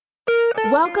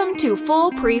Welcome to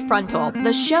Full Prefrontal,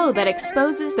 the show that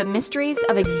exposes the mysteries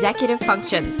of executive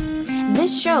functions.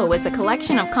 This show is a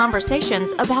collection of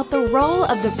conversations about the role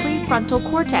of the prefrontal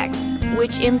cortex,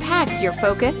 which impacts your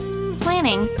focus,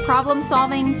 planning,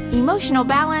 problem-solving, emotional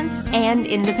balance, and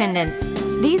independence.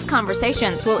 These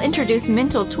conversations will introduce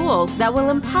mental tools that will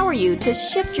empower you to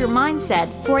shift your mindset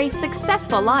for a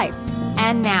successful life.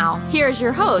 And now, here's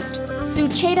your host,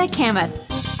 Sucheta Kamath.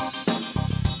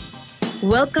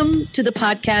 Welcome to the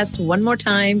podcast one more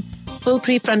time, Full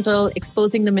Prefrontal,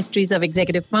 Exposing the Mysteries of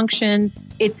Executive Function.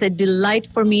 It's a delight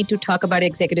for me to talk about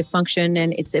executive function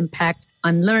and its impact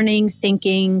on learning,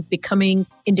 thinking, becoming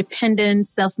independent,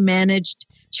 self-managed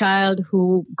child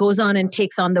who goes on and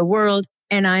takes on the world.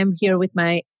 And I'm here with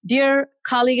my dear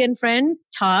colleague and friend,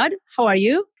 Todd. How are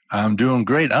you? I'm doing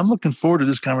great. I'm looking forward to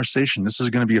this conversation. This is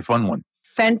going to be a fun one.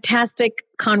 Fantastic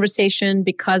conversation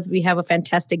because we have a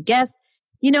fantastic guest.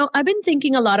 You know, I've been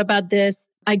thinking a lot about this.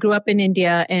 I grew up in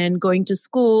India and going to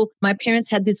school. My parents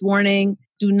had this warning,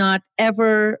 do not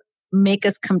ever make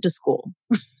us come to school.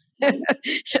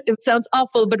 It sounds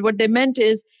awful, but what they meant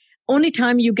is only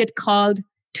time you get called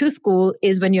to school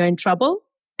is when you're in trouble.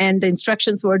 And the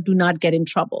instructions were do not get in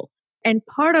trouble. And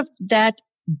part of that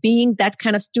being that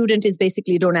kind of student is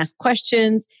basically don't ask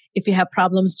questions. If you have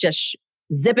problems, just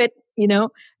zip it,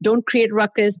 don't create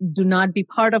ruckus. Do not be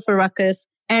part of a ruckus.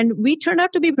 And we turned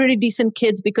out to be pretty decent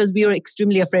kids because we were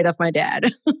extremely afraid of my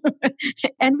dad.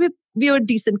 And we were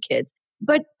decent kids.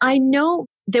 But I know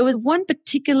there was one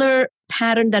particular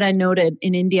pattern that I noted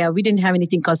in India. We didn't have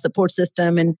anything called support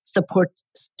system and support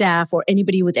staff or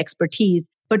anybody with expertise.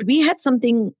 But we had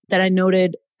something that I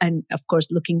noted, and of course,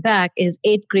 looking back, is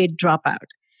 8th grade dropout.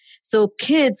 So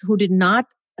kids who did not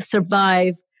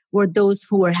survive were those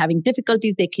who were having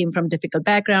difficulties. They came from difficult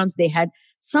backgrounds. They had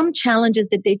some challenges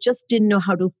that they just didn't know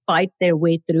how to fight their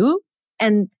way through.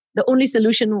 And the only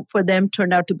solution for them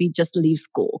turned out to be just leave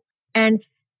school. And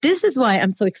this is why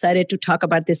I'm so excited to talk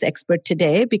about this expert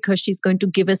today, because she's going to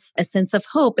give us a sense of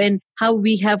hope and how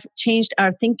we have changed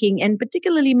our thinking, and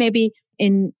particularly maybe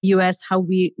in US, how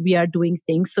we are doing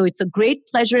things. So it's a great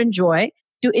pleasure and joy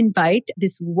to invite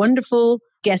this wonderful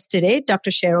guest today, Dr.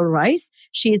 Cheryl Rice.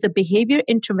 She is a behavior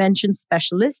intervention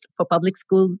specialist for public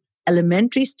school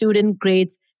elementary student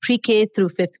grades pre-K through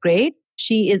 5th grade.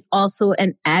 She is also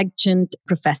an adjunct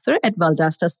professor at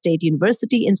Valdosta State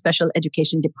University in Special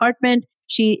Education Department.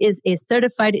 She is a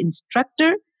certified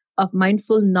instructor of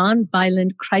mindful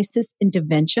nonviolent crisis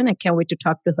intervention. I can't wait to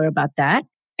talk to her about that.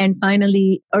 And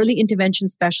finally, early intervention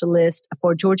specialist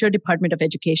for Georgia Department of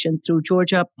Education through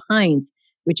Georgia Pines,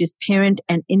 which is Parent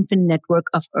and Infant Network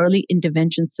of Early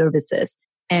Intervention Services.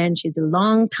 And she's a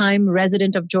longtime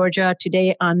resident of Georgia.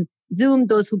 Today on Zoom,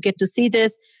 those who get to see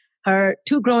this, her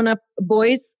 2 grown-up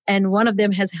boys, and one of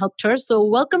them has helped her. So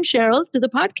welcome, Cheryl, to the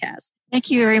podcast.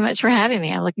 Thank you very much for having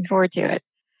me. I'm looking forward to it.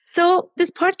 So this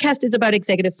podcast is about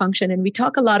executive function, and we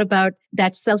talk a lot about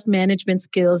that self-management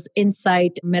skills,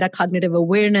 insight, metacognitive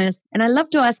awareness. And I love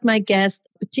to ask my guests,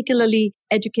 particularly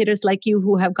educators like you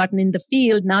who have gotten in the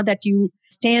field, now that you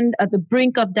stand at the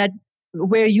brink of that,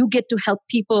 where you get to help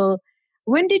people,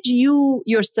 when did you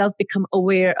yourself become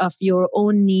aware of your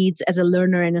own needs as a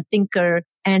learner and a thinker?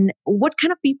 And what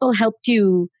kind of people helped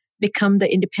you become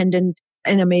the independent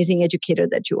and amazing educator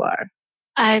that you are?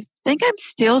 I think I'm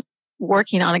still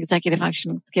working on executive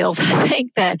functioning skills. I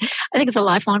think it's a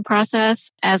lifelong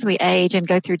process as we age and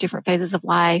go through different phases of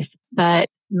life. But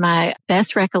my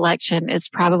best recollection is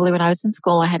probably when I was in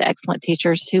school, I had excellent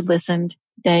teachers who listened.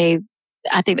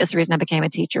 I think that's the reason I became a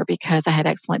teacher, because I had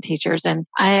excellent teachers. And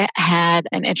I had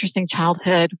an interesting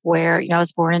childhood where, I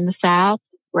was born in the South,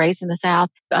 raised in the South.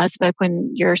 I spoke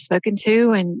when you're spoken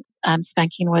to, and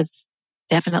spanking was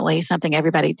definitely something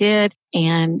everybody did.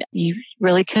 And you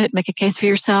really could make a case for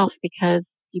yourself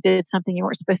because you did something you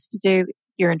weren't supposed to do,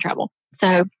 you're in trouble.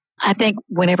 So I think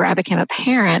whenever I became a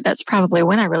parent, that's probably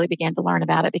when I really began to learn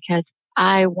about it, because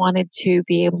I wanted to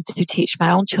be able to teach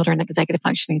my own children executive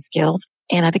functioning skills.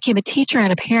 And I became a teacher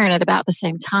and a parent at about the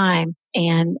same time,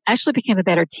 and actually became a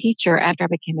better teacher after I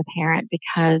became a parent,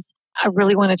 because I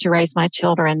really wanted to raise my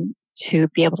children to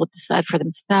be able to decide for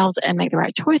themselves and make the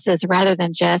right choices rather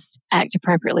than just act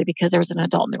appropriately because there was an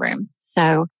adult in the room.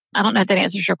 So I don't know if that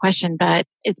answers your question, but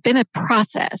it's been a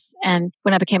process. And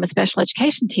when I became a special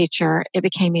education teacher, it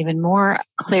became even more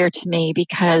clear to me,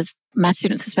 because my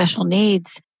students with special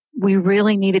needs, we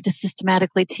really needed to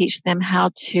systematically teach them how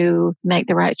to make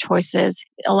the right choices.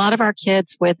 A lot of our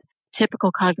kids with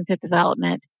typical cognitive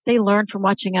development, they learn from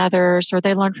watching others, or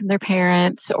they learn from their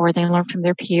parents, or they learn from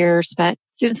their peers. But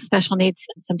students with special needs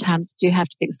sometimes do have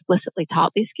to be explicitly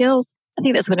taught these skills. I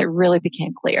think that's when it really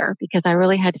became clear because I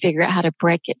really had to figure out how to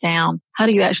break it down. How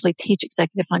do you actually teach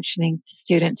executive functioning to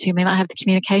students who may not have the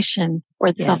communication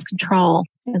or the self-control?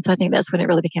 And so I think that's when it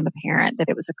really became apparent that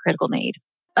it was a critical need.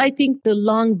 I think the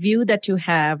long view that you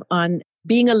have on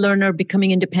being a learner,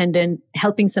 becoming independent,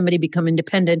 helping somebody become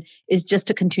independent is just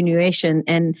a continuation.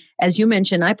 And as you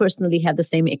mentioned, I personally had the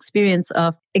same experience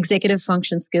of executive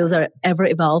function skills are ever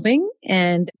evolving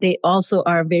and they also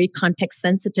are very context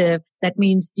sensitive. That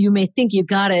means you may think you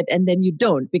got it and then you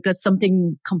don't because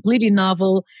something completely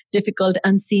novel, difficult,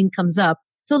 unseen comes up.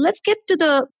 So let's get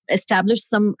to establish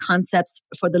some concepts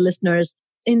for the listeners.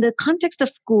 In the context of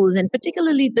schools and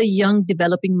particularly the young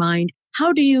developing mind,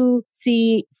 how do you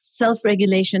see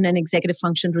self-regulation and executive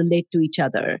function relate to each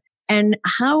other? And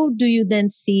how do you then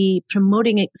see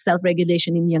promoting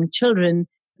self-regulation in young children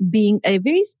being a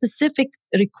very specific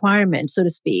requirement, so to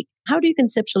speak? How do you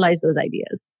conceptualize those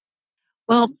ideas?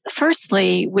 Well,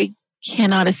 firstly, we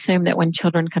cannot assume that when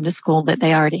children come to school that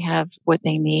they already have what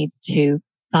they need to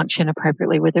function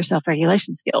appropriately with their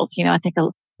self-regulation skills. I think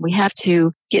we have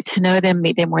to get to know them,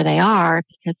 meet them where they are,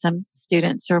 because some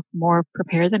students are more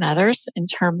prepared than others in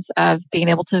terms of being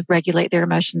able to regulate their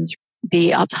emotions,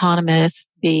 be autonomous,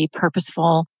 be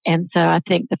purposeful. And so I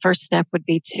think the first step would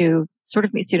be to sort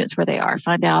of meet students where they are,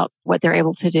 find out what they're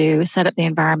able to do, set up the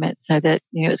environment so that,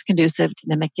 it's conducive to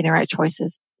them making the right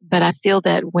choices. But I feel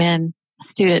that when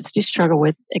students do struggle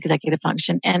with executive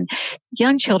function and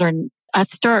young children,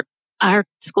 our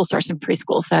school starts in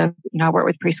preschool. So, I work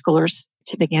with preschoolers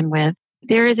to begin with.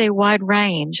 There is a wide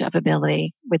range of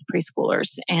ability with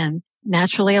preschoolers. And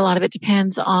naturally, a lot of it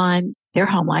depends on their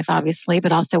home life, obviously,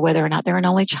 but also whether or not they're an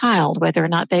only child, whether or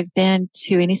not they've been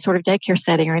to any sort of daycare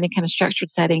setting or any kind of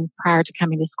structured setting prior to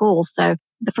coming to school. So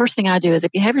the first thing I do as a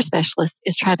behavior specialist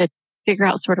is try to figure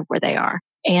out sort of where they are.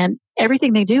 And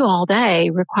everything they do all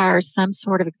day requires some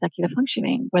sort of executive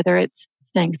functioning, whether it's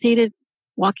staying seated,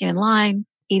 walking in line,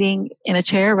 eating in a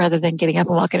chair rather than getting up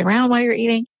and walking around while you're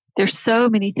eating. There's so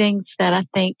many things that I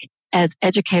think as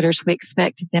educators, we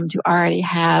expect them to already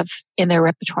have in their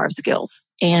repertoire of skills.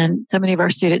 And so many of our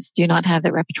students do not have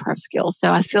that repertoire of skills.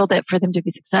 So I feel that for them to be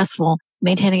successful,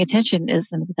 maintaining attention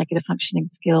is an executive functioning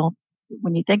skill.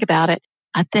 When you think about it,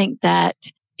 I think that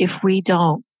if we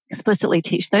don't explicitly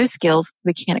teach those skills,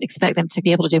 we can't expect them to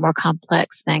be able to do more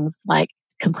complex things like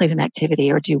complete an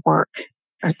activity or do work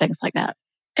or things like that.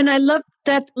 And I love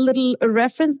that little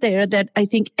reference there that I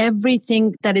think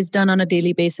everything that is done on a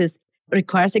daily basis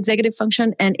requires executive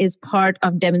function and is part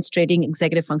of demonstrating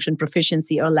executive function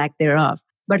proficiency or lack thereof.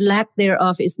 But lack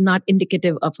thereof is not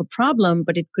indicative of a problem,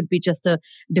 but it could be just a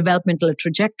developmental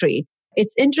trajectory.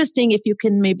 It's interesting if you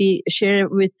can maybe share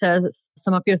with us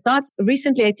some of your thoughts.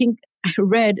 Recently, I think I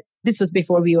read, this was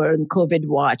before we were in COVID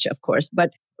watch, of course, but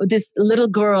this little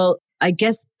girl, I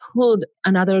guess, pulled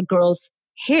another girl's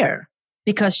hair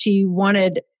because she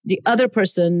wanted the other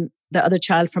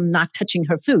child from not touching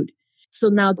her food. So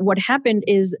now what happened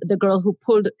is the girl who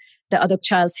pulled the other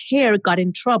child's hair got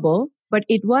in trouble, but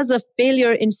it was a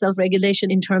failure in self-regulation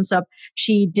in terms of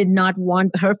she did not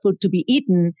want her food to be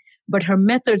eaten, but her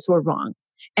methods were wrong.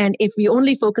 And if we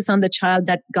only focus on the child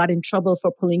that got in trouble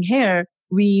for pulling hair,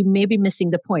 we may be missing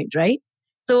the point, right?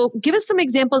 So give us some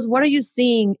examples. What are you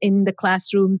seeing in the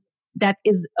classrooms that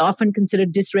is often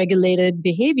considered dysregulated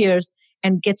behaviors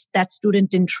and gets that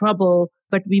student in trouble,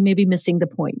 but we may be missing the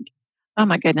point? Oh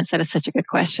my goodness, that is such a good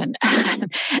question.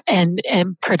 and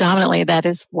predominantly that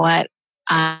is what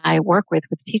I work with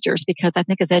teachers, because I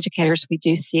think as educators, we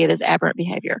do see it as aberrant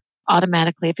behavior.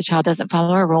 Automatically, if a child doesn't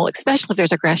follow a rule, especially if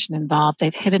there's aggression involved,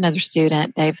 they've hit another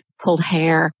student, they've pulled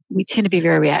hair, we tend to be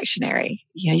very reactionary.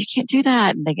 You can't do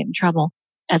that, and they get in trouble.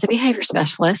 As a behavior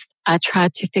specialist, I try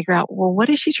to figure out, well, what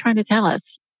is she trying to tell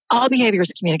us? All behavior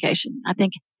is communication. I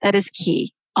think that is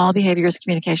key. All behavior is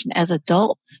communication. As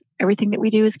adults, everything that we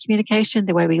do is communication.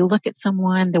 The way we look at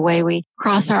someone, the way we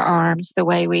cross our arms, the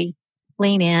way we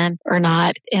lean in or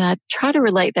not. And I try to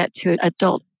relate that to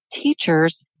adult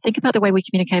teachers. Think about the way we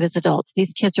communicate as adults.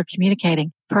 These kids are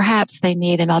communicating. Perhaps they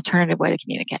need an alternative way to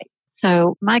communicate.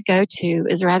 So my go-to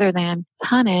is rather than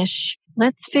punish,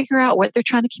 let's figure out what they're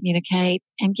trying to communicate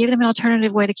and give them an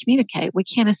alternative way to communicate. We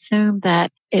can't assume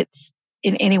that it's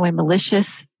in any way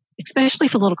malicious, especially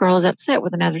if a little girl is upset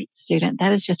with another student.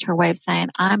 That is just her way of saying,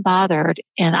 I'm bothered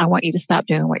and I want you to stop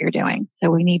doing what you're doing. So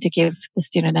we need to give the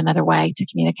student another way to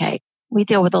communicate. We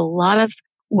deal with a lot of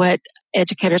what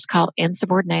educators call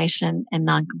insubordination and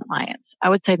noncompliance. I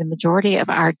would say the majority of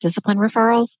our discipline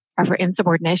referrals are for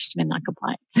insubordination and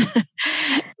noncompliance.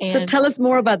 So tell us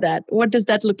more about that. What does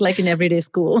that look like in everyday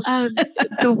school?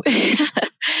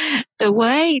 The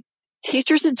way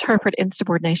teachers interpret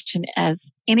insubordination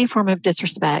as any form of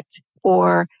disrespect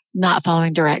or not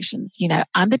following directions.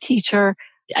 I'm the teacher.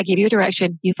 I give you a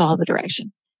direction. You follow the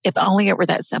direction. If only it were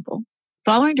that simple.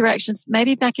 Following directions,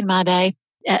 maybe back in my day,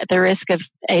 at the risk of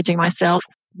aging myself,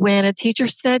 when a teacher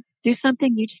said, do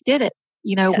something, you just did it.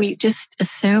 Yes. We just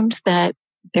assumed that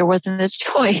there wasn't a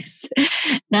choice.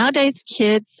 Nowadays,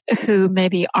 kids who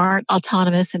maybe aren't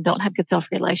autonomous and don't have good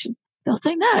self-regulation, they'll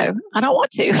say, no, I don't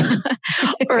want to.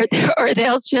 or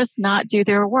they'll just not do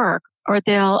their work, or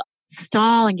they'll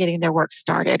stall in getting their work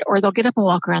started, or they'll get up and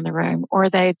walk around the room, or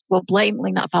they will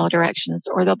blatantly not follow directions,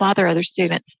 or they'll bother other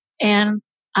students. And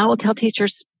I will tell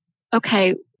teachers,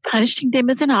 okay, punishing them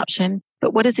is an option,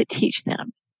 but what does it teach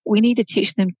them? We need to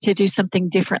teach them to do something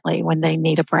differently when they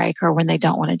need a break or when they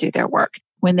don't want to do their work,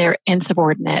 when they're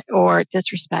insubordinate or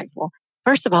disrespectful.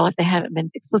 First of all, if they haven't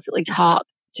been explicitly taught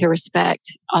to respect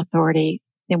authority,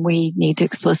 then we need to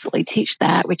explicitly teach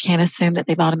that. We can't assume that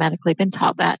they've automatically been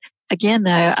taught that. Again,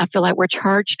 though, I feel like we're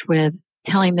charged with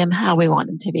telling them how we want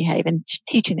them to behave and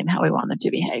teaching them how we want them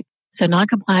to behave. So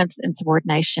noncompliance,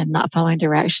 insubordination, not following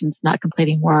directions, not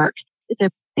completing work is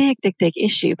a big, big, big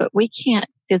issue, but we can't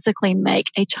physically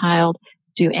make a child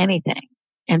do anything.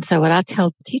 And so what I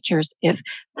tell teachers, if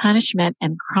punishment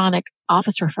and chronic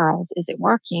office referrals isn't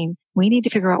working, we need to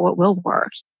figure out what will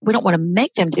work. We don't want to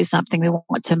make them do something. We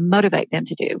want to motivate them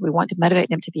to do. We want to motivate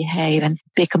them to behave and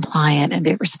be compliant and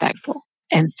be respectful.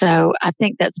 And so I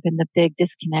think that's been the big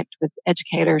disconnect with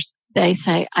educators. They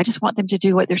say, I just want them to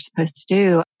do what they're supposed to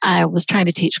do. I was trying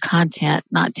to teach content,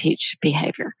 not teach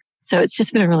behavior. So it's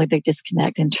just been a really big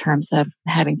disconnect in terms of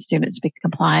having students be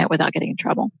compliant without getting in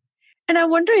trouble. And I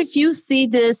wonder if you see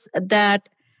this, that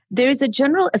there is a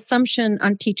general assumption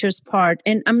on teachers' part,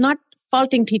 and I'm not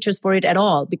faulting teachers for it at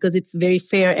all because it's very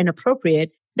fair and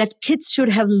appropriate, that kids should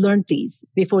have learned these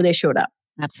before they showed up.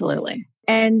 Absolutely.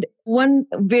 And one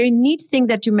very neat thing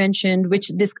that you mentioned,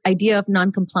 which this idea of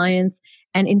noncompliance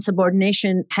and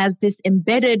insubordination has this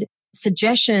embedded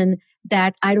suggestion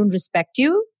that I don't respect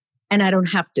you and I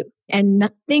don't have to. And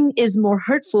nothing is more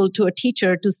hurtful to a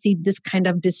teacher to see this kind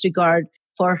of disregard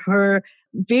for her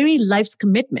very life's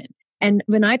commitment. And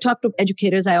when I talk to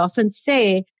educators, I often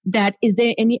say that, is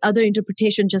there any other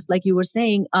interpretation, just like you were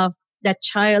saying, of that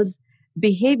child's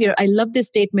behavior? I love this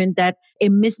statement that a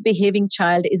misbehaving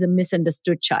child is a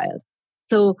misunderstood child.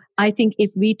 So I think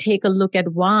if we take a look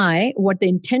at what the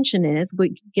intention is,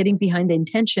 getting behind the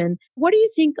intention, what do you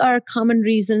think are common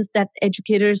reasons that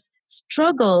educators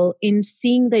struggle in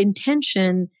seeing the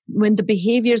intention when the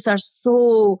behaviors are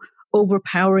so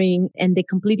overpowering and they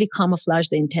completely camouflage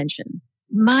the intention?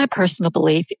 My personal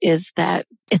belief is that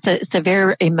it's a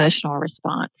very emotional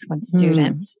response when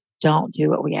students don't do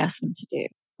what we ask them to do.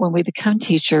 When we become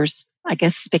teachers, I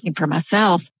guess speaking for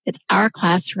myself, it's our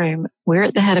classroom. We're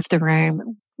at the head of the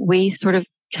room. We sort of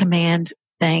command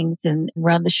things and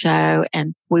run the show,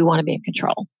 and we want to be in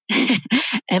control.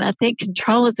 And I think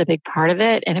control is a big part of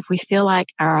it. And if we feel like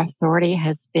our authority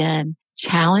has been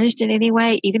challenged in any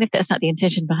way, even if that's not the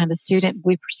intention behind the student,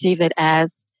 we perceive it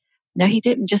as, no, he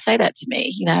didn't just say that to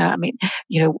me.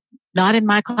 Not in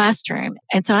my classroom.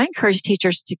 And so I encourage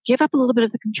teachers to give up a little bit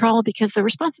of the control because the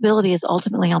responsibility is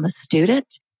ultimately on the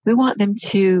student. We want them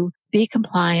to be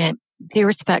compliant, be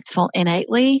respectful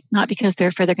innately, not because they're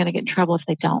afraid they're going to get in trouble if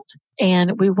they don't.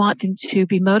 And we want them to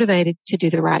be motivated to do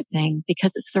the right thing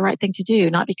because it's the right thing to do,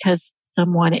 not because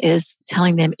someone is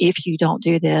telling them, if you don't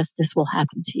do this, this will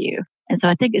happen to you. And so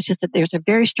I think it's just that there's a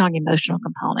very strong emotional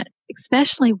component,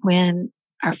 especially when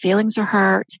our feelings are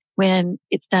hurt, when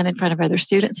it's done in front of other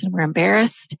students and we're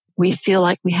embarrassed. We feel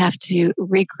like we have to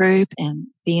regroup and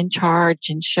be in charge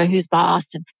and show who's boss.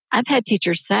 And I've had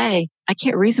teachers say, I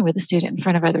can't reason with a student in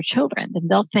front of other children. Then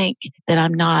they'll think that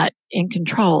I'm not in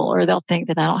control, or they'll think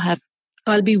that I don't have.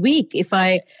 I'll be weak if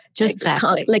I just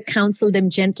counsel them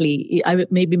gently. I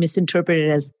would maybe misinterpret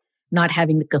it as not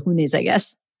having the kahunas, I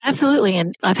guess. Absolutely.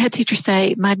 And I've had teachers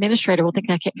say, my administrator will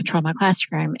think I can't control my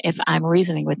classroom if I'm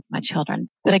reasoning with my children.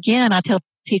 But again, I tell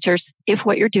teachers, if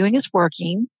what you're doing is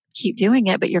working, keep doing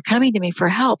it, but you're coming to me for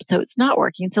help, so it's not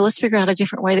working. So let's figure out a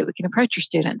different way that we can approach your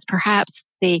students. Perhaps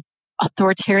the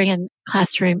authoritarian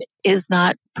classroom is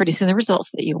not producing the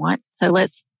results that you want. So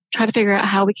let's try to figure out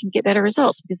how we can get better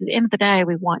results, because at the end of the day,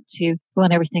 we want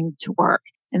everything to work.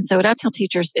 And so what I tell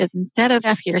teachers is, instead of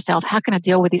asking yourself, how can I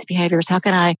deal with these behaviors? How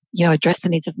can I, address the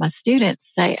needs of my students?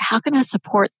 Say, how can I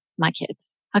support my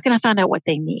kids? How can I find out what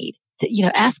they need?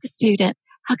 Ask a student,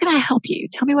 how can I help you?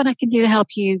 Tell me what I can do to help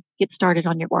you get started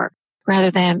on your work,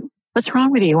 rather than, what's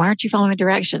wrong with you? Why aren't you following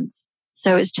directions?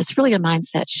 So it's just really a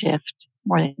mindset shift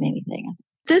more than anything.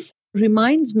 This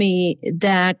reminds me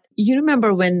that you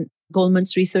remember when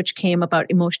Goldman's research came about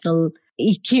emotional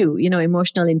EQ,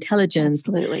 emotional intelligence.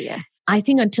 Absolutely, yes. I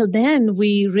think until then,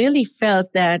 we really felt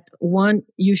that one,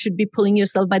 you should be pulling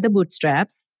yourself by the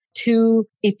bootstraps. Two,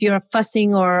 if you're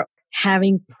fussing or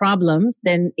having problems,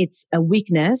 then it's a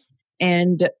weakness.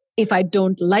 And if I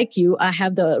don't like you, I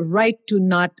have the right to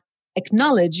not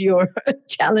acknowledge your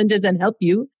challenges and help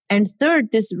you. And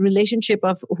third, this relationship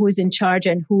of who is in charge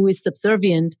and who is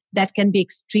subservient, that can be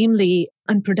extremely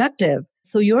unproductive.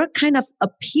 So you're kind of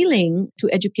appealing to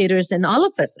educators and all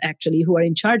of us actually who are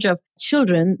in charge of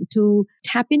children to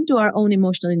tap into our own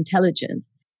emotional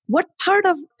intelligence. What part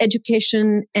of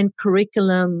education and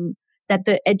curriculum that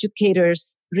the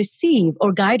educators receive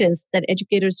or guidance that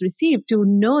educators receive to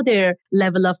know their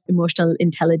level of emotional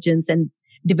intelligence and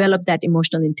develop that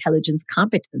emotional intelligence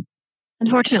competence?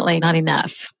 Unfortunately, not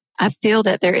enough. I feel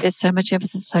that there is so much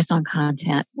emphasis placed on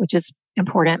content, which is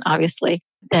important, obviously,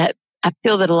 that I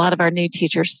feel that a lot of our new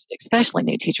teachers, especially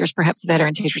new teachers, perhaps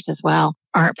veteran teachers as well,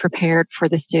 aren't prepared for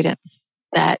the students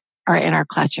that are in our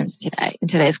classrooms today, in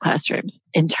today's classrooms,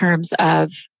 in terms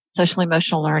of social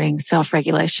emotional learning,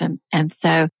 self-regulation. And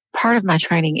so part of my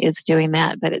training is doing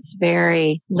that, but it's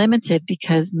very limited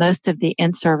because most of the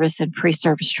in-service and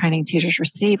pre-service training teachers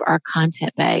receive are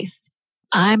content-based.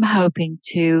 I'm hoping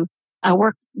I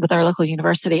work with our local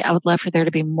university. I would love for there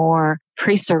to be more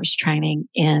pre-service training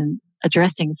in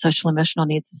addressing social emotional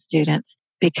needs of students,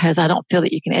 because I don't feel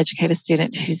that you can educate a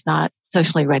student who's not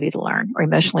socially ready to learn or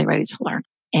emotionally ready to learn.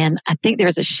 And I think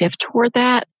there's a shift toward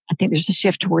that. I think there's a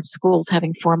shift towards schools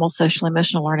having formal social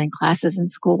emotional learning classes in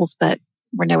schools, but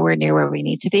we're nowhere near where we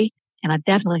need to be. And I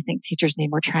definitely think teachers need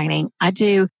more training. I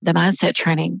do the mindset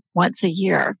training once a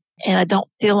year, and I don't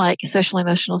feel like social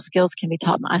emotional skills can be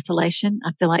taught in isolation.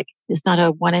 I feel like it's not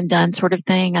a one and done sort of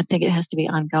thing. I think it has to be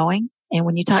ongoing. And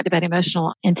when you talked about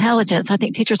emotional intelligence, I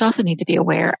think teachers also need to be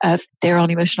aware of their own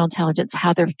emotional intelligence,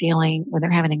 how they're feeling when they're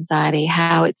having anxiety,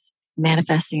 how it's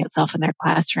manifesting itself in their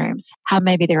classrooms, how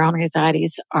maybe their own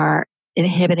anxieties are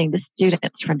inhibiting the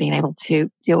students from being able to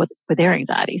deal with their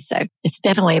anxieties. So it's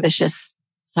definitely a vicious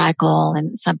cycle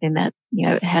and something that,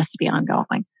 it has to be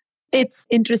ongoing. It's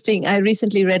interesting. I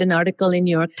recently read an article in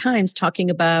New York Times talking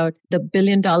about the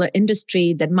billion-dollar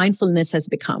industry that mindfulness has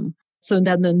become. So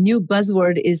that the new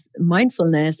buzzword is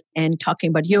mindfulness, and talking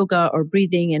about yoga or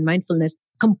breathing and mindfulness.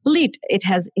 It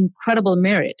has incredible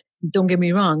merit. Don't get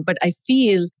me wrong, but I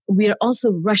feel we are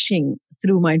also rushing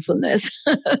through mindfulness.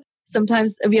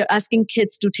 Sometimes we are asking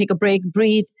kids to take a break,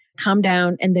 breathe, calm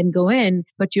down, and then go in.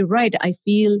 But you're right. I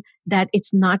feel that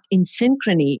it's not in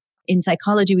synchrony. In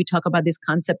psychology, we talk about this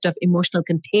concept of emotional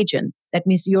contagion. That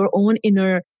means your own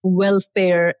inner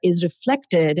welfare is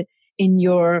reflected in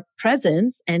your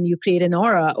presence, and you create an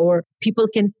aura, or people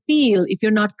can feel if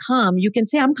you're not calm, you can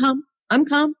say, I'm calm,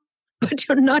 but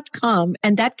you're not calm.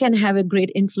 And that can have a great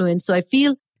influence. So I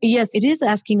feel, yes, it is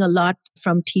asking a lot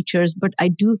from teachers, but I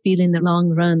do feel in the long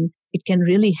run, it can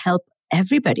really help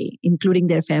everybody, including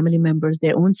their family members,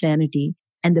 their own sanity,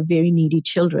 and the very needy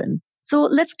children. So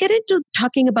let's get into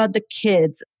talking about the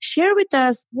kids. Share with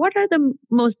us, what are the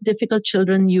most difficult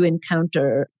children you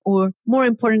encounter? Or more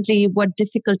importantly, what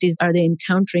difficulties are they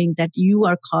encountering that you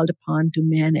are called upon to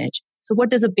manage? So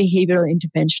what does a behavioral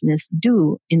interventionist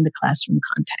do in the classroom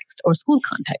context or school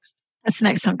context? That's an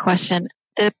excellent question.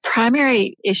 The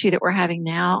primary issue that we're having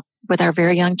now with our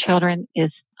very young children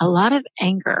is a lot of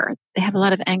anger. They have a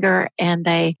lot of anger and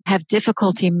they have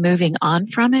difficulty moving on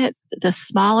from it. The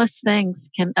smallest things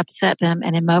can upset them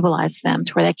and immobilize them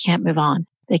to where they can't move on.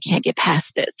 They can't get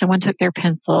past it. Someone took their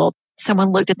pencil.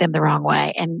 Someone looked at them the wrong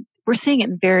way. And we're seeing it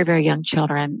in very, very young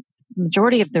children. The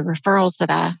majority of the referrals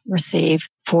that I receive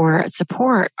for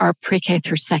support are pre-K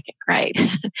through second grade,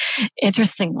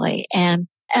 interestingly. And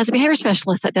as a behavior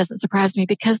specialist, that doesn't surprise me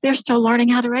because they're still learning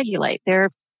how to regulate.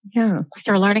 They're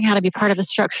still learning how to be part of a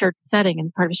structured setting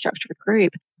and part of a structured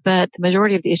group. But the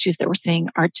majority of the issues that we're seeing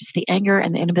are just the anger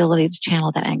and the inability to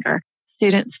channel that anger.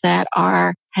 Students that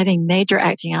are having major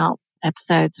acting out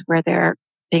episodes where they're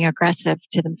being aggressive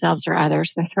to themselves or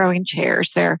others, they're throwing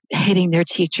chairs, they're hitting their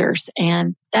teachers.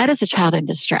 And that is a child in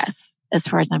distress, as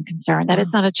far as I'm concerned. That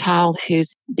is not a child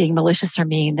who's being malicious or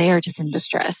mean. They are just in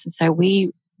distress. And so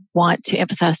we want to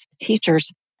emphasize to the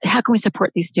teachers, how can we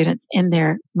support these students in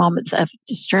their moments of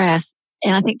distress?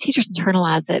 And I think teachers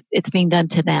internalize it. It's being done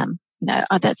to them.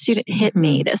 That student hit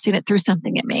me. That student threw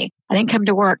something at me. I didn't come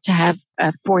to work to have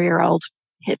a 4-year-old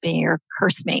hit me or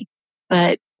curse me.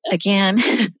 But again,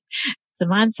 it's a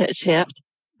mindset shift.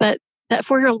 But that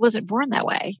 4-year-old wasn't born that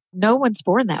way. No one's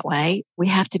born that way. We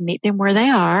have to meet them where they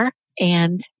are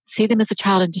and see them as a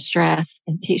child in distress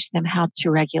and teach them how to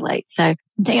regulate. So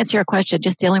to answer your question,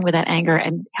 just dealing with that anger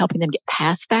and helping them get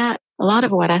past that a lot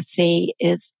of what I see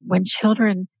is when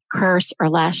children curse or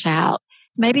lash out,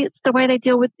 maybe it's the way they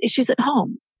deal with issues at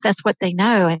home. That's what they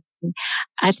know. And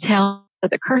I tell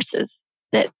the curses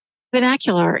that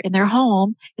vernacular in their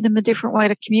home, give them a different way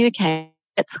to communicate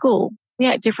at school. We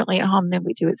act differently at home than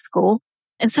we do at school.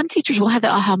 And some teachers will have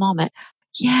that aha moment.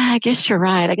 Yeah, I guess you're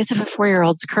right. I guess if a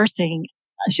 4-year-old's cursing,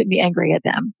 I shouldn't be angry at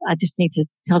them. I just need to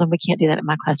tell them we can't do that in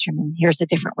my classroom. And here's a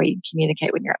different way you can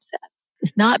communicate when you're upset.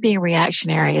 It's not being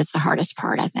reactionary is the hardest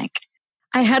part, I think.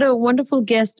 I had a wonderful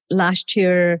guest last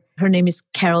year. Her name is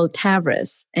Carol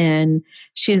Tavris, and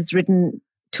she's written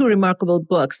 2 remarkable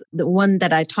books. The one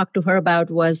that I talked to her about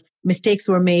was Mistakes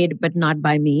Were Made, but Not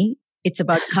by Me. It's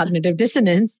about cognitive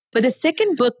dissonance. But the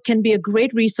second book can be a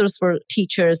great resource for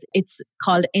teachers. It's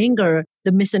called Anger,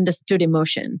 the Misunderstood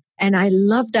Emotion. And I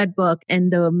love that book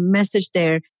and the message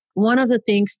there. One of the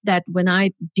things that when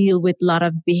I deal with a lot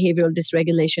of behavioral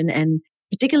dysregulation and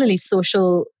particularly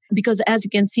social, because as you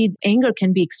can see, anger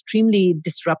can be extremely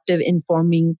disruptive in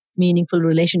forming meaningful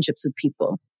relationships with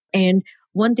people. And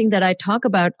one thing that I talk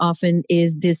about often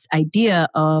is this idea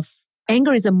of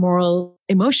anger is a moral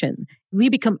emotion. We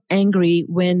become angry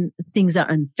when things are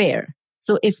unfair.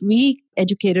 So if we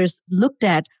educators looked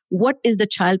at what is the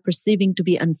child perceiving to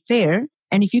be unfair,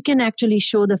 and if you can actually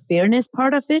show the fairness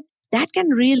part of it, that can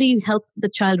really help the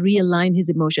child realign his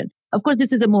emotion. Of course,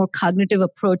 this is a more cognitive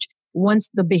approach. Once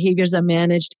the behaviors are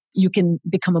managed, you can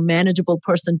become a manageable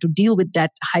person to deal with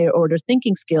that higher order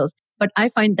thinking skills. But I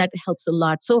find that helps a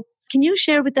lot. So can you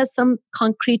share with us some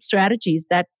concrete strategies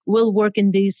that will work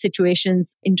in these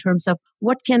situations in terms of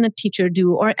what can a teacher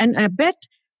do? And I bet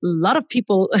a lot of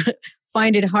people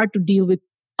find it hard to deal with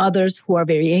others who are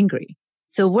very angry.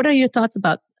 So what are your thoughts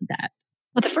about that?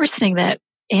 Well, the first thing that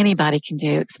anybody can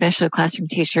do, especially classroom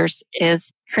teachers,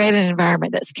 is create an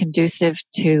environment that's conducive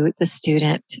to the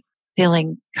student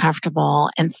feeling comfortable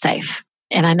and safe.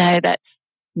 And I know that's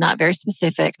not very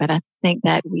specific, but I think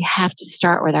that we have to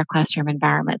start with our classroom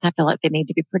environments. I feel like they need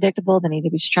to be predictable. They need to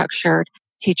be structured.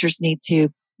 Teachers need to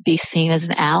be seen as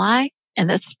an ally. And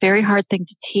that's a very hard thing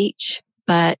to teach,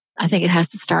 but I think it has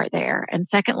to start there. And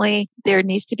secondly, there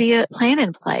needs to be a plan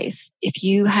in place. If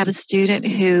you have a student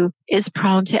who is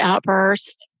prone to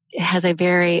outburst, has a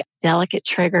very delicate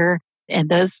trigger, and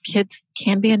those kids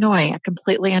can be annoying. I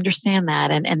completely understand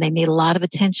that. And they need a lot of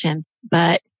attention.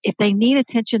 But if they need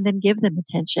attention, then give them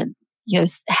attention.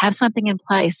 Have something in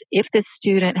place. If this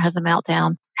student has a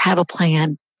meltdown, have a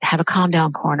plan, have a calm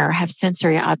down corner, have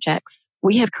sensory objects.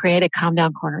 We have created calm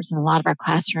down corners in a lot of our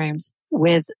classrooms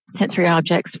with sensory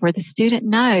objects where the student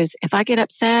knows if I get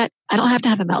upset, I don't have to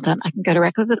have a meltdown. I can go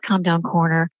directly to the calm down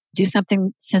corner, do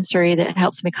something sensory that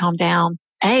helps me calm down.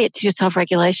 It teaches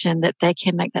self-regulation that they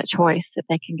can make that choice, that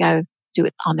they can go do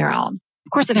it on their own.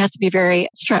 Of course, it has to be very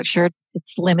structured.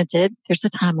 It's limited. There's a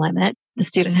time limit. The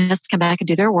student has to come back and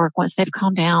do their work once they've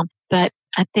calmed down. But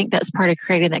I think that's part of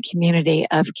creating that community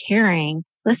of caring.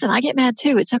 Listen, I get mad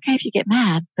too. It's okay if you get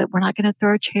mad, but we're not going to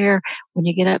throw a chair. When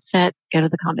you get upset, go to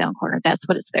the calm down corner. That's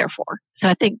what it's there for. So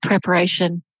I think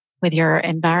preparation with your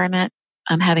environment,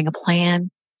 having a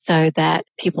plan so that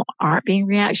people aren't being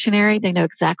reactionary. They know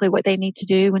exactly what they need to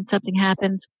do when something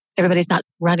happens. Everybody's not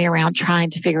running around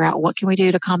trying to figure out what can we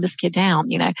do to calm this kid down.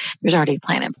 There's already a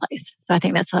plan in place. So I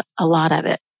think that's a lot of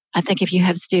it. I think if you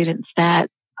have students that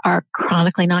are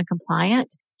chronically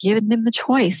non-compliant, give them a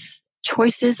choice.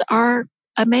 Choices are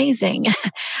amazing.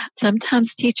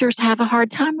 Sometimes teachers have a hard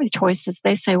time with choices.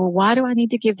 They say, well, why do I need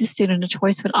to give the student a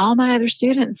choice when all my other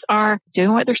students are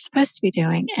doing what they're supposed to be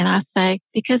doing? And I say,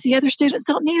 because the other students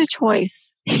don't need a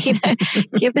choice.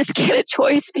 Give this kid a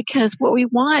choice, because what we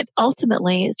want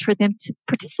ultimately is for them to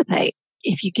participate.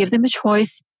 If you give them a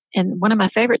choice, and one of my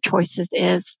favorite choices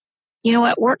is, you know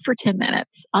what, work for 10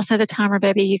 minutes. I'll set a timer,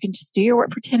 baby. You can just do your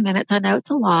work for 10 minutes. I know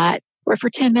it's a lot. Work for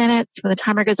 10 minutes. When the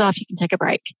timer goes off, you can take a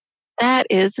break. That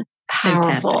is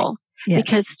powerful. Yes.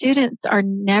 Because students are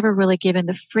never really given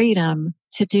the freedom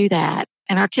to do that.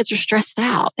 And our kids are stressed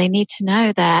out. They need to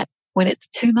know that when it's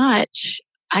too much,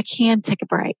 I can take a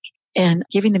break. And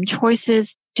giving them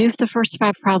choices, do the first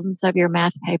 5 problems of your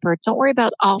math paper. Don't worry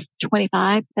about all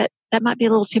 25. That might be a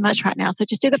little too much right now. So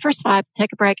just do the first 5,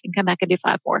 take a break, and come back and do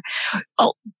 5 more.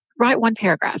 Oh, write 1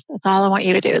 paragraph. That's all I want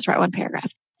you to do is write 1 paragraph.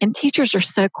 And teachers are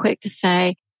so quick to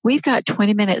say, we've got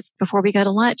 20 minutes before we go to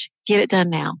lunch. Get it done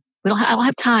now. I don't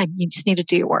have time. You just need to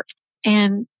do your work.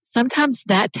 And sometimes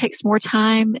that takes more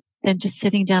time than just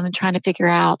sitting down and trying to figure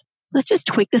out, let's just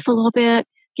tweak this a little bit,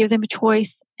 give them a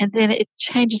choice. And then it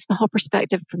changes the whole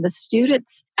perspective from the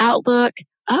student's outlook.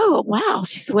 Oh, wow,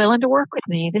 she's willing to work with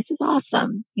me. This is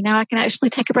awesome. I can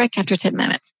actually take a break after 10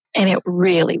 minutes. And it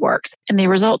really works. And the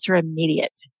results are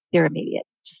immediate. They're immediate.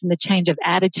 just in the change of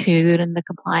attitude and the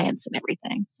compliance and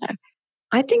everything. So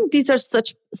I think these are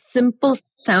such simple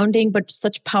sounding, but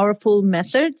such powerful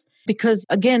methods because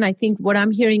again, I think what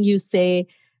I'm hearing you say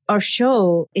or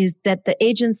show is that the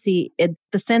agency,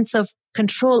 the sense of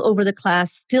control over the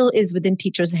class still is within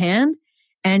teacher's hand.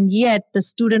 And yet the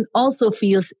student also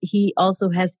feels he also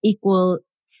has equal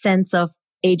sense of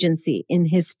agency in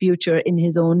his future, in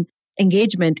his own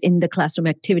engagement in the classroom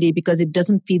activity, because it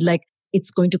doesn't feel like it's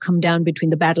going to come down between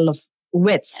the battle of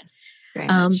wits. yes, very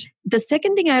much. The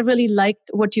second thing I really liked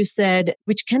what you said,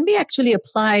 which can be actually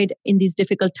applied in these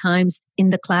difficult times in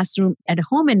the classroom at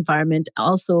home environment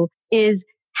also, is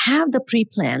have the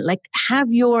pre-plan, like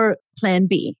have your plan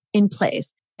B in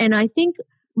place. And I think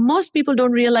most people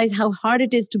don't realize how hard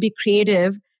it is to be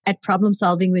creative at problem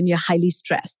solving when you're highly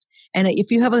stressed. And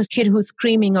if you have a kid who's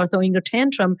screaming or throwing a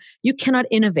tantrum, you cannot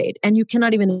innovate and you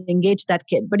cannot even engage that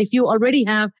kid. But if you already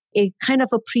have a kind of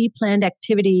a pre-planned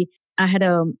activity, I had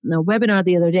a webinar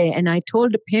the other day and I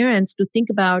told the parents to think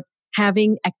about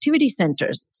having activity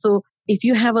centers. So if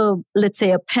you have let's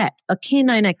say a pet, a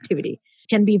canine activity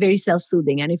can be very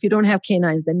self-soothing. And if you don't have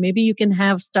canines, then maybe you can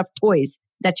have stuffed toys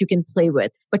that you can play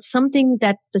with, but something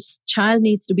that the child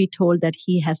needs to be told that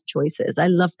he has choices. I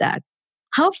love that.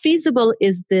 How feasible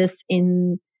is this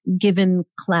in given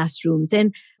classrooms?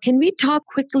 And can we talk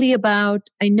quickly about,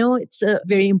 I know it's a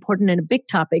very important and a big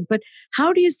topic, but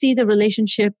how do you see the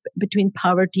relationship between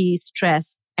poverty,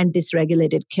 stress, and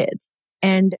dysregulated kids?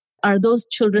 And are those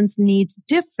children's needs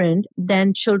different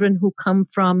than children who come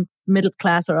from middle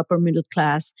class or upper middle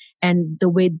class and the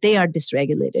way they are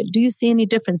dysregulated? Do you see any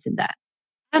difference in that?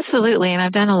 Absolutely. And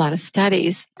I've done a lot of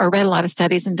studies or read a lot of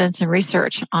studies and done some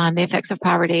research on the effects of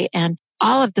poverty. And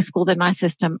all of the schools in my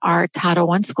system are Title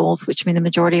I schools, which mean the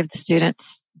majority of the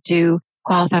students do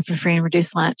qualify for free and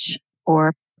reduced lunch,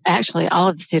 or actually all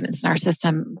of the students in our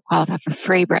system qualify for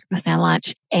free breakfast and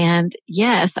lunch. And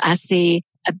yes, I see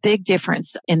a big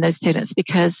difference in those students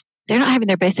because they're not having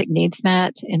their basic needs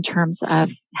met in terms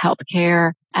of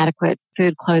healthcare, adequate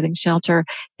food, clothing, shelter.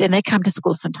 Then they come to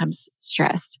school sometimes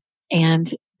stressed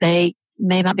and they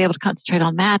may not be able to concentrate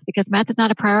on math because math is not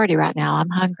a priority right now. I'm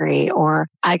hungry or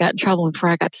I got in trouble before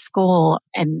I got to school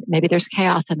and maybe there's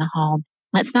chaos in the home.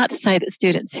 That's not to say that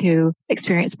students who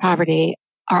experience poverty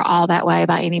are all that way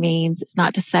by any means. It's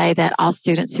not to say that all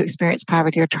students who experience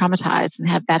poverty are traumatized and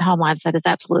have bad home lives. That is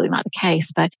absolutely not the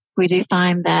case. But we do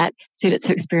find that students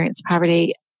who experience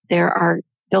poverty, there are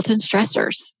built-in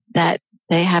stressors that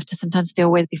they have to sometimes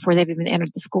deal with before they've even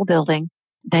entered the school building.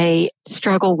 They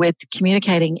struggle with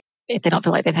communicating if they don't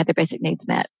feel like they've had their basic needs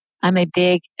met. I'm a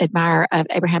big admirer of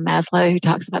Abraham Maslow, who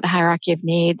talks about the hierarchy of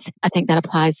needs. I think that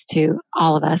applies to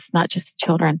all of us, not just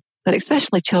children, but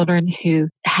especially children who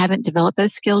haven't developed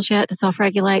those skills yet to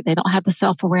self-regulate. They don't have the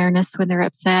self-awareness when they're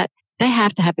upset. They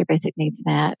have to have their basic needs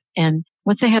met. And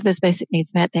once they have those basic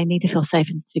needs met, they need to feel safe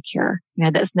and secure.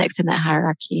 That's next in that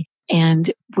hierarchy.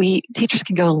 And teachers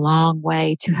can go a long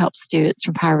way to help students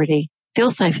from poverty feel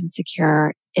safe and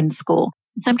secure in school.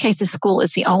 In some cases, school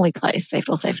is the only place they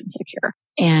feel safe and secure.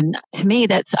 And to me,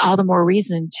 that's all the more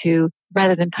reason to,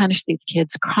 rather than punish these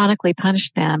kids, chronically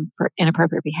punish them for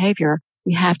inappropriate behavior,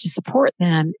 we have to support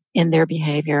them in their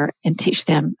behavior and teach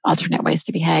them alternate ways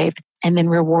to behave and then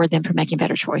reward them for making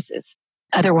better choices.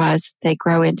 Otherwise, they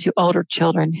grow into older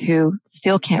children who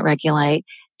still can't regulate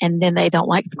and then they don't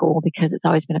like school because it's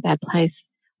always been a bad place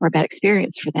or a bad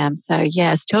experience for them. So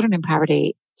yes, children in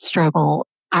poverty struggle.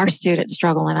 Our students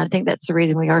struggle. And I think that's the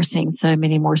reason we are seeing so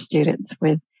many more students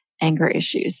with anger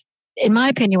issues. In my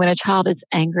opinion, when a child is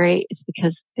angry, it's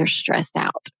because they're stressed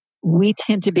out. We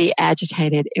tend to be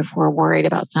agitated if we're worried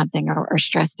about something or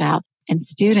stressed out. And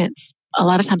students, a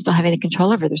lot of times, don't have any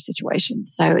control over their situation.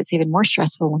 So it's even more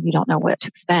stressful when you don't know what to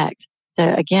expect.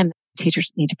 So again,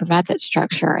 teachers need to provide that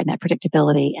structure and that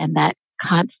predictability and that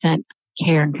constant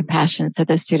care and compassion so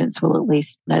those students will at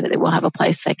least know that they will have a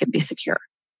place they can be secure.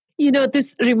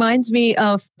 This reminds me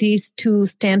of these two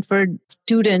Stanford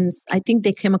students. I think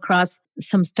they came across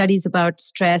some studies about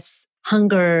stress,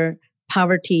 hunger,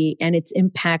 poverty, and its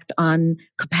impact on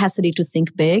capacity to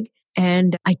think big.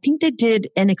 And I think they did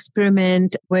an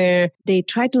experiment where they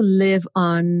tried to live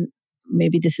on,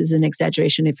 maybe this is an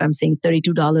exaggeration if I'm saying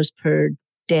 $32 per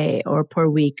day or per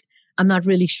week. I'm not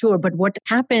really sure. But what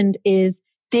happened is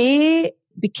they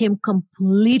became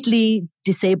completely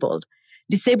disabled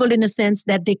in a sense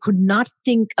that they could not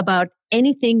think about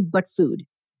anything but food.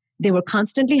 They were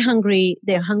constantly hungry.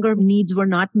 Their hunger needs were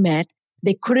not met.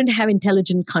 They couldn't have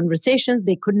intelligent conversations.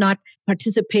 They could not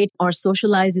participate or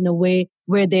socialize in a way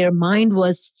where their mind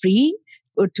was free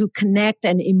or to connect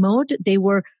and emote. They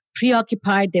were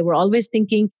preoccupied. They were always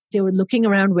thinking, They were looking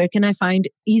around, where can I find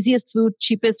easiest food,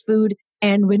 cheapest food,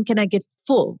 and when can I get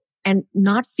full? And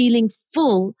not feeling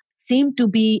full seemed to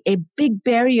be a big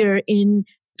barrier in,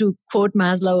 to quote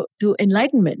Maslow, to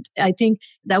enlightenment. I think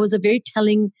that was a very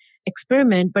telling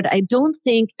experiment, but I don't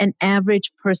think an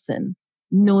average person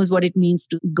knows what it means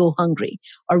to go hungry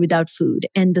or without food.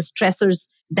 And the stressors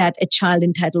that a child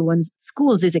in Title I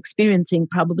schools is experiencing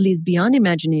probably is beyond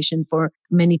imagination for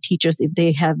many teachers if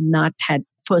they have not had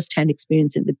firsthand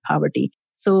experience with poverty.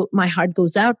 So my heart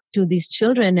goes out to these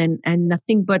children, and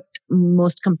nothing but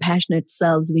most compassionate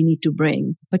selves we need to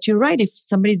bring. But you're right, if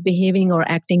somebody's behaving or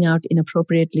acting out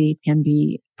inappropriately, it can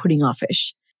be putting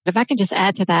offish. If I can just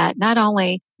add to that, not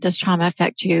only does trauma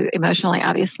affect you emotionally,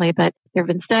 obviously, but there have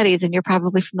been studies, and you're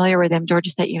probably familiar with them.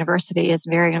 Georgia State University is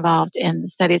very involved in the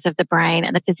studies of the brain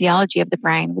and the physiology of the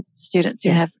brain with students who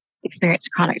have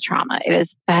experienced chronic trauma. It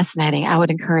is fascinating. I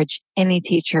would encourage any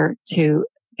teacher to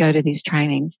go to these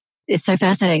trainings. It's so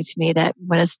fascinating to me that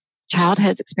when a child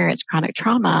has experienced chronic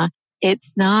trauma,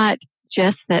 it's not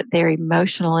just that they're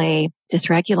emotionally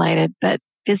dysregulated, but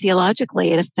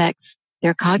physiologically it affects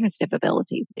their cognitive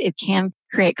ability. It can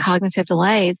create cognitive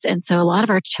delays. And so a lot of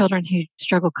our children who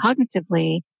struggle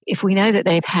cognitively, if we know that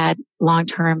they've had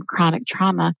long-term chronic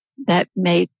trauma, that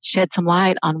may shed some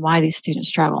light on why these students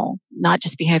struggle, not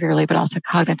just behaviorally, but also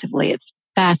cognitively. It's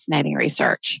fascinating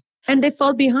research. And they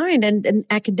fall behind, and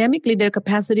academically, their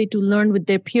capacity to learn with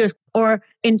their peers or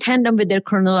in tandem with their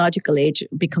chronological age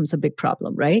becomes a big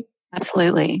problem, right?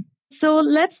 Absolutely. So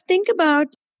let's think about,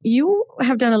 you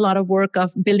have done a lot of work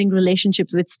of building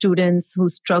relationships with students who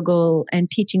struggle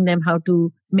and teaching them how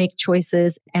to make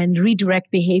choices and redirect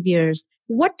behaviors.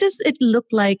 What does it look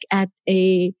like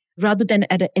rather than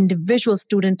at an individual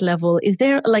student level? Is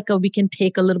there we can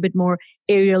take a little bit more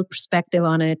aerial perspective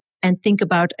on it and think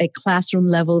about a classroom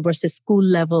level versus school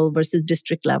level versus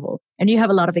district level? And you have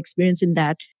a lot of experience in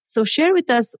that. So share with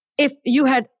us, if you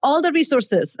had all the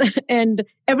resources and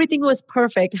everything was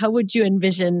perfect, how would you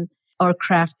envision or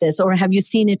craft this? Or have you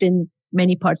seen it in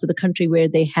many parts of the country where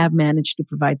they have managed to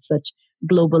provide such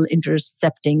global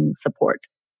intercepting support?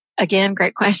 Again,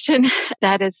 great question.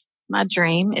 That is my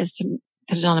dream, is to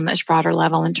put it on a much broader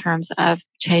level in terms of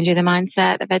changing the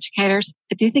mindset of educators.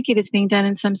 I do think it is being done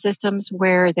in some systems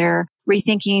where they're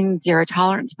rethinking zero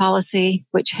tolerance policy,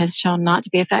 which has shown not to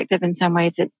be effective. In some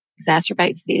ways, it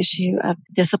exacerbates the issue of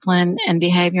discipline and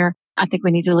behavior. I think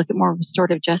we need to look at more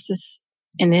restorative justice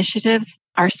initiatives.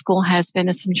 Our school has been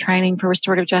to some training for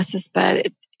restorative justice, but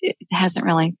it hasn't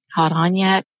really caught on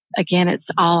yet. Again, it's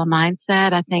all a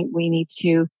mindset. I think we need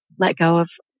to let go of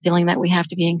feeling that we have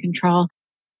to be in control.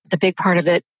 The big part of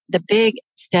it, the big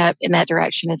step in that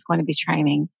direction is going to be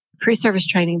training, pre-service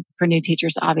training for new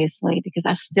teachers, obviously, because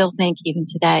I still think even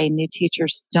today, new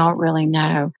teachers don't really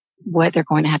know what they're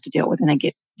going to have to deal with when they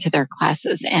get to their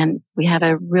classes. And we have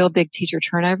a real big teacher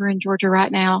turnover in Georgia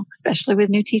right now, especially with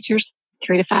new teachers,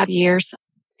 3 to 5 years.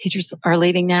 Teachers are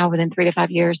leaving now within 3 to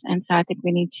 5 years. And so I think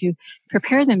we need to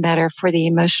prepare them better for the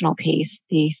emotional piece,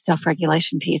 the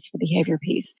self-regulation piece, the behavior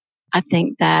piece. I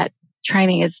think that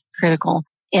training is critical.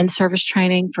 In-service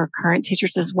training for current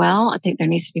teachers as well. I think there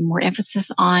needs to be more emphasis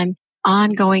on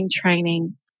ongoing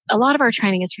training. A lot of our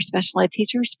training is for special ed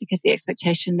teachers because the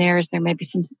expectation there is there may be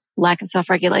some lack of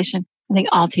self-regulation. I think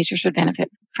all teachers would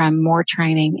benefit from more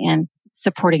training in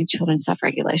supporting children's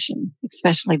self-regulation,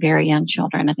 especially very young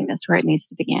children. I think that's where it needs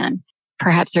to begin.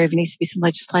 Perhaps there even needs to be some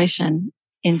legislation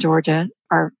in Georgia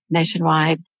or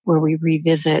nationwide where we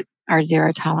revisit our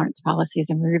zero tolerance policies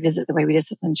and we revisit the way we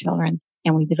discipline children.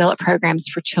 And we develop programs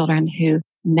for children who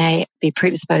may be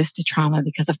predisposed to trauma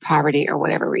because of poverty or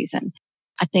whatever reason.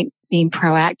 I think being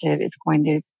proactive is going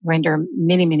to render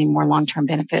many, many more long-term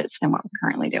benefits than what we're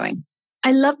currently doing.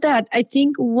 I love that. I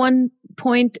think one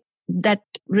point that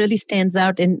really stands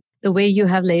out in the way you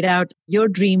have laid out your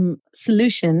dream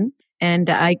solution, and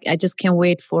I just can't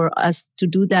wait for us to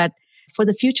do that for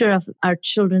the future of our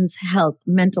children's health,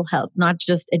 mental health, not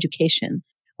just education.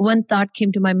 One thought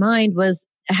came to my mind was,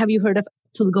 have you heard of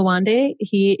Atul Gawande?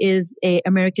 He is an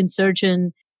American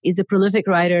surgeon, is a prolific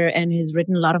writer, and he's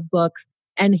written a lot of books,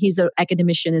 and he's an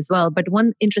academician as well. But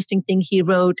one interesting thing he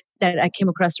wrote that I came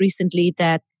across recently,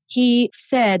 that he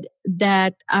said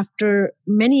that after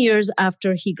many years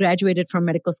after he graduated from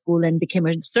medical school and became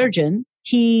a surgeon,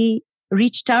 he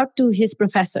reached out to his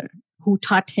professor who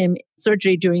taught him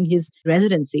surgery during his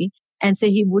residency and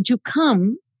said, would you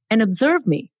come and observe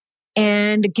me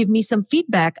and give me some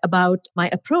feedback about my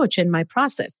approach and my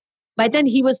process? By then,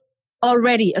 he was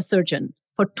already a surgeon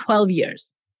for 12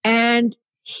 years. And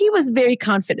he was very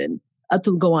confident,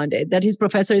 Atul Gawande, that his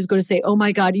professor is going to say, oh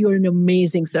my God, you're an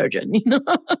amazing surgeon.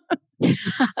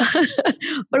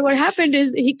 But what happened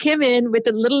is he came in with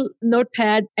a little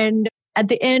notepad, and at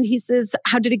the end he says,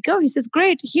 "How did it go?" He says,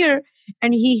 "Great, here."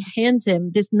 And he hands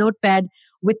him this notepad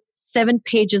with 7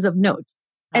 pages of notes.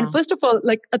 And first of all,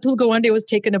 like Atul Gawande was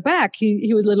taken aback.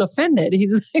 He was a little offended.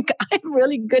 He's like, "I'm a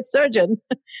really good surgeon."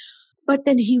 But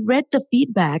then he read the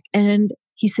feedback and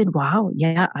he said, "Wow,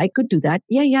 yeah, I could do that.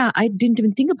 Yeah, I didn't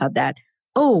even think about that.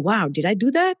 Oh, wow, did I do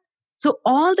that?" So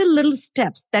all the little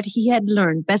steps that he had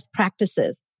learned, best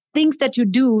practices, things that you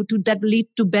do that lead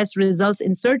to best results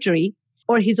in surgery,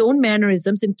 or his own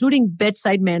mannerisms, including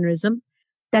bedside mannerisms,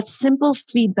 that simple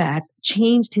feedback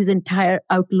changed his entire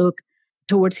outlook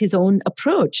towards his own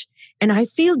approach. And I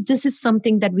feel this is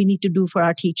something that we need to do for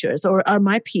our teachers or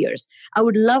my peers. I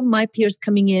would love my peers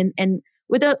coming in and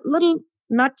with a little,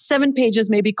 not 7 pages,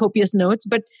 maybe copious notes,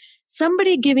 but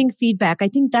somebody giving feedback. I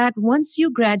think that once you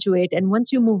graduate and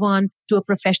once you move on to a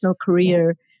professional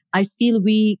career, I feel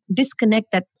we disconnect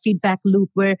that feedback loop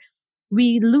where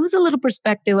we lose a little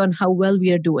perspective on how well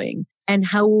we are doing and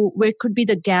where could be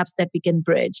the gaps that we can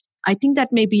bridge. I think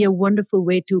that may be a wonderful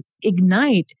way to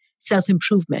ignite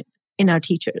self-improvement in our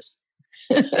teachers.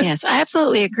 Yes, I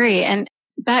absolutely agree. And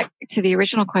back to the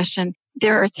original question,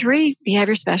 there are 3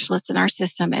 behavior specialists in our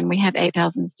system and we have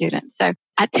 8,000 students. So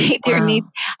I think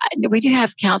we do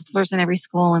have counselors in every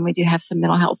school and we do have some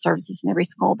mental health services in every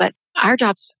school, but our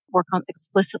jobs work on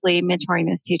explicitly mentoring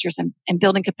those teachers and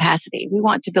building capacity. We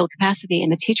want to build capacity in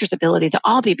the teacher's ability to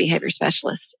all be behavior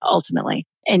specialists ultimately.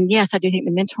 And yes, I do think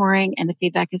the mentoring and the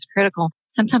feedback is critical.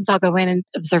 Sometimes I'll go in and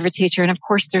observe a teacher. And of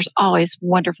course, there's always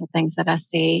wonderful things that I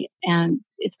see. And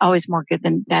it's always more good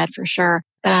than bad for sure.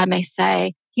 But I may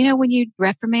say, when you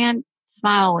reprimand,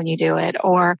 smile when you do it,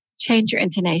 or change your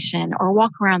intonation, or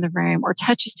walk around the room, or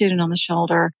touch a student on the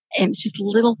shoulder. And it's just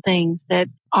little things that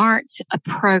aren't a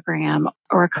program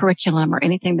or a curriculum or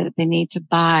anything that they need to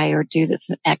buy or do that's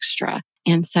an extra.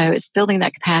 And so it's building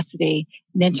that capacity,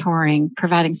 mentoring,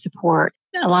 providing support.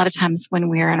 A lot of times when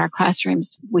we're in our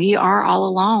classrooms, we are all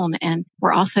alone and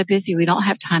we're all so busy. We don't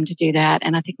have time to do that.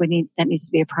 And I think that needs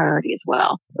to be a priority as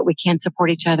well. But we can support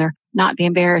each other, not be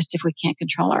embarrassed if we can't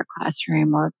control our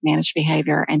classroom or manage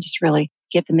behavior, and just really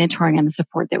get the mentoring and the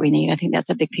support that we need. I think that's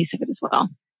a big piece of it as well.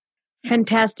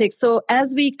 Fantastic. So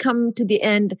as we come to the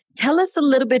end, tell us a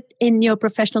little bit in your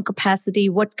professional capacity,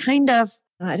 what kind of,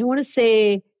 I don't want to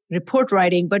say report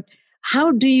writing, but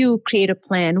how do you create a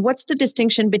plan? What's the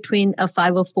distinction between a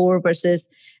 504 versus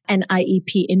an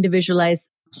IEP, individualized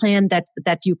plan that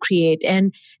you create?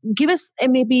 And give us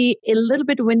maybe a little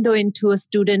bit window into a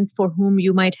student for whom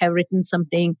you might have written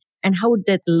something, and how would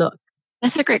that look?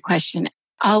 That's a great question.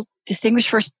 I'll distinguish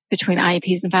first between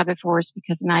IEPs and 504s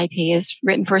because an IEP is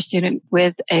written for a student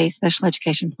with a special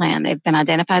education plan. They've been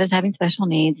identified as having special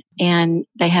needs, and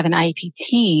they have an IEP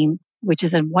team, which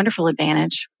is a wonderful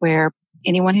advantage where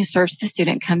anyone who serves the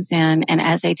student comes in, and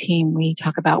as a team, we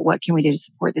talk about what can we do to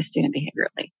support the student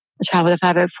behaviorally. The child with a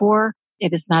 504,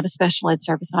 it is not a special ed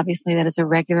service. Obviously, that is a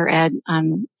regular ed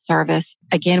service.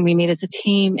 Again, we meet as a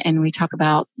team and we talk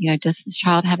about, does this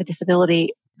child have a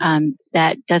disability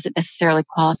that doesn't necessarily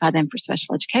qualify them for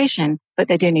special education, but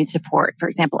they do need support. For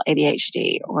example,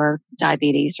 ADHD or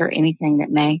diabetes or anything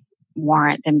that may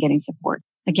warrant them getting support.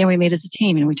 Again, we meet as a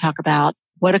team and we talk about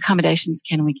what accommodations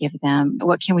can we give them?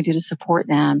 What can we do to support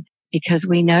them? Because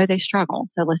we know they struggle.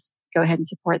 So let's go ahead and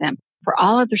support them. For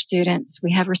all other students,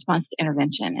 we have response to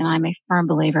intervention. And I'm a firm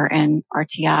believer in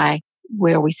RTI,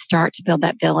 where we start to build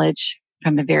that village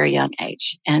from a very young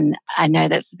age. And I know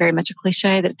that's very much a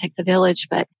cliche that it takes a village,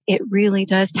 but it really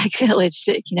does take a village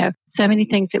to, so many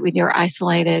things that we do are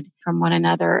isolated from one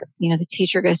another. The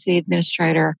teacher goes to the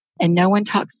administrator and no one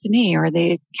talks to me or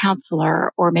the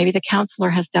counselor, or maybe the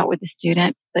counselor has dealt with the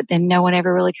student, but then no one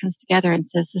ever really comes together and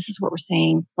says, this is what we're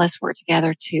seeing. Let's work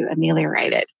together to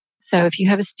ameliorate it. So if you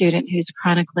have a student who's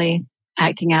chronically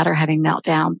acting out or having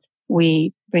meltdowns,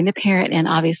 we bring the parent in.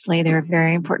 Obviously, they're a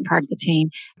very important part of the team,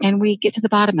 and we get to the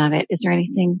bottom of it. Is there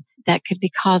anything that could be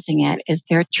causing it? Is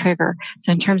there a trigger?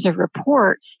 So in terms of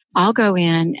reports, I'll go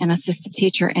in and assist the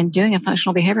teacher in doing a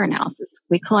functional behavior analysis.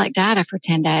 We collect data for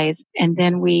 10 days, and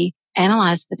then we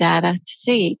analyze the data to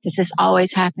see, does this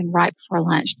always happen right before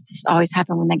lunch? Does this always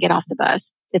happen when they get off the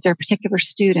bus? Is there a particular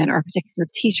student or a particular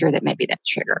teacher that may be that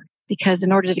trigger? Because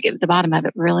in order to get to the bottom of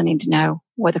it, we really need to know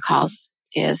what the cause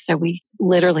is. So we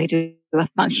literally do a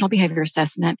functional behavior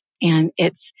assessment, and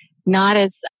it's not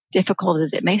as difficult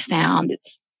as it may sound.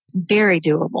 It's very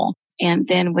doable. And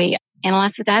then we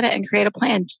analyze the data and create a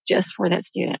plan just for that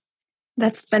student.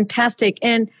 That's fantastic.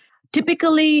 And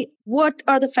typically, what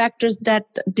are the factors that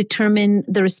determine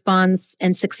the response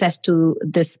and success to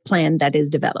this plan that is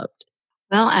developed?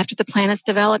 Well, after the plan is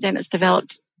developed and it's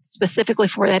developed specifically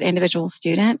for that individual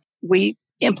student, we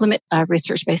implement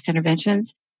research-based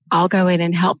interventions. I'll go in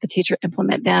and help the teacher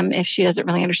implement them if she doesn't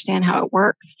really understand how it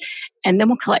works. And then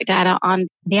we'll collect data on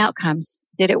the outcomes.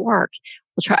 Did it work?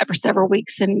 We'll try it for several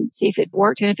weeks and see if it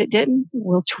worked. And if it didn't,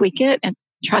 we'll tweak it and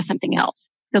try something else.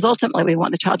 Because ultimately, we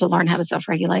want the child to learn how to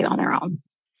self-regulate on their own.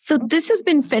 So this has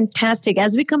been fantastic.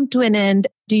 As we come to an end,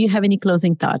 do you have any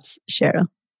closing thoughts, Cheryl?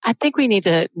 I think we need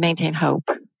to maintain hope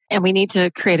and we need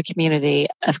to create a community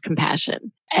of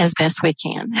compassion as best we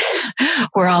can.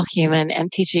 We're all human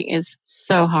and teaching is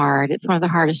so hard. It's one of the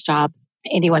hardest jobs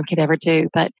anyone could ever do.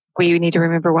 But we need to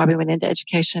remember why we went into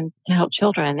education to help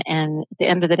children. And at the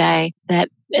end of the day, that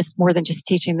it's more than just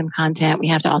teaching them content. We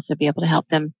have to also be able to help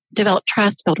them develop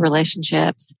trust, build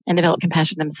relationships, and develop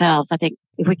compassion themselves. I think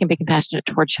if we can be compassionate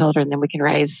toward children, then we can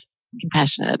raise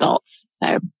compassionate adults.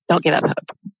 So don't give up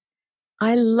hope.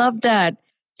 I love that.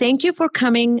 Thank you for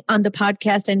coming on the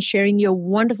podcast and sharing your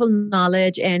wonderful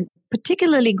knowledge and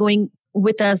particularly going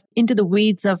with us into the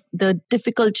weeds of the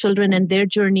difficult children and their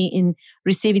journey in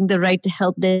receiving the right to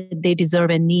help that they deserve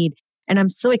and need. And I'm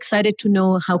so excited to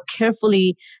know how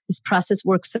carefully this process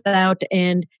works out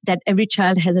and that every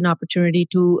child has an opportunity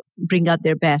to bring out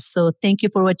their best. So thank you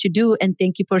for what you do and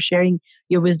thank you for sharing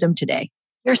your wisdom today.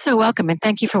 You're so welcome. And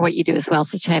thank you for what you do as well,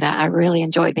 Sucheta. I really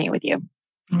enjoyed being with you.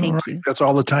 Thank you. That's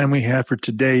all the time we have for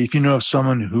today. If you know of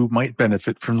someone who might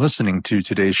benefit from listening to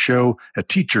today's show, a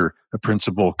teacher, a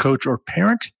principal, coach, or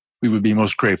parent, we would be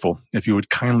most grateful if you would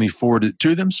kindly forward it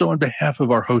to them. So on behalf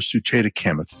of our host, Sucheta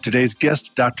Kamath, today's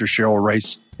guest, Dr. Cheryl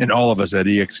Rice, and all of us at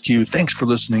EXQ, thanks for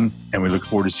listening. And we look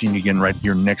forward to seeing you again right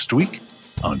here next week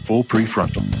on Full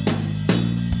Prefrontal.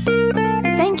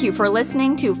 Thank you for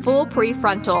listening to Full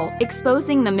Prefrontal,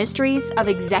 exposing the mysteries of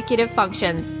executive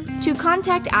functions. To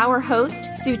contact our host,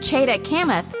 Sucheta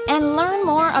Kamath, and learn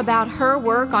more about her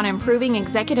work on improving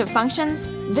executive functions,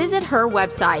 visit her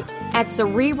website at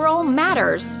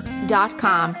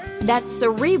cerebralmatters.com. That's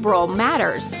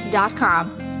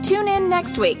cerebralmatters.com. Tune in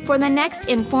next week for the next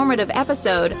informative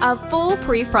episode of Full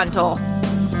Prefrontal.